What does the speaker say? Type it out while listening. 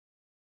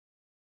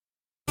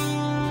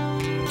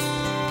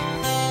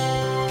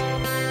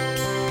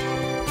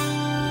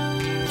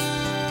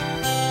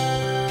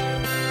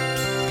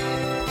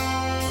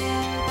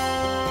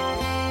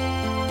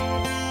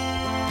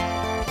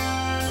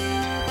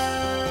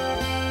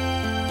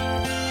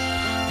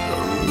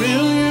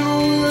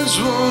words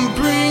won't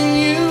bring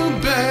you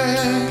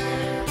back.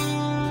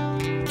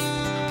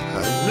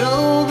 I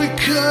know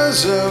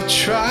because I've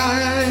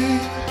tried.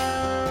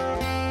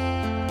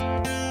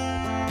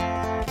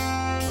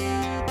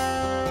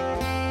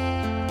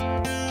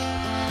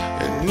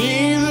 And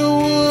neither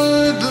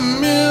would the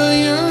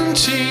million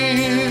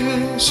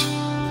tears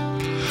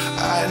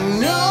I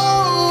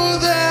know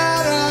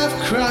that I've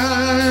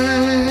cried.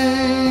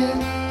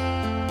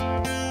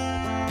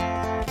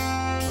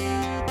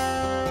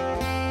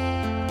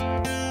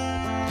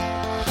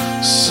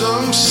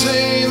 Some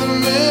say the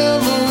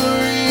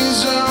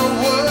memories are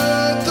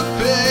worth the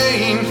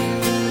pain,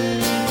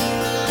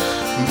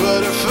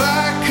 but if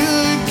I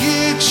could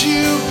get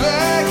you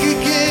back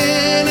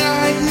again,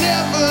 I'd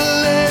never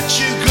let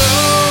you go.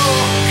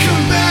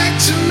 Come back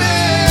to me.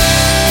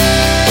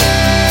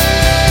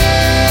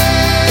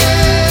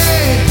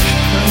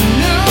 I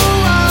know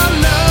our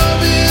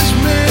love is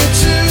meant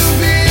to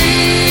be.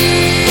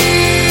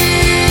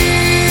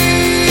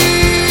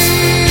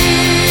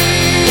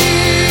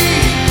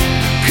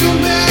 Come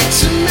back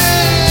to me.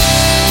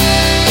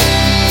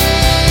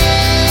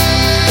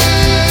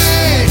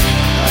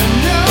 I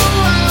know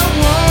I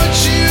want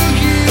you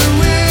here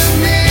with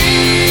me.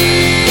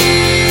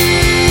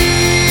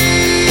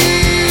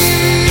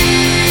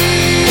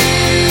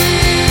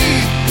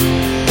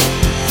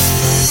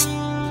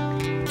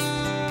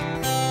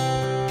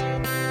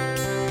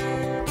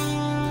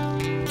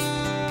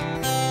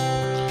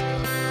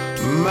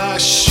 My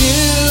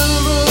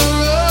shiver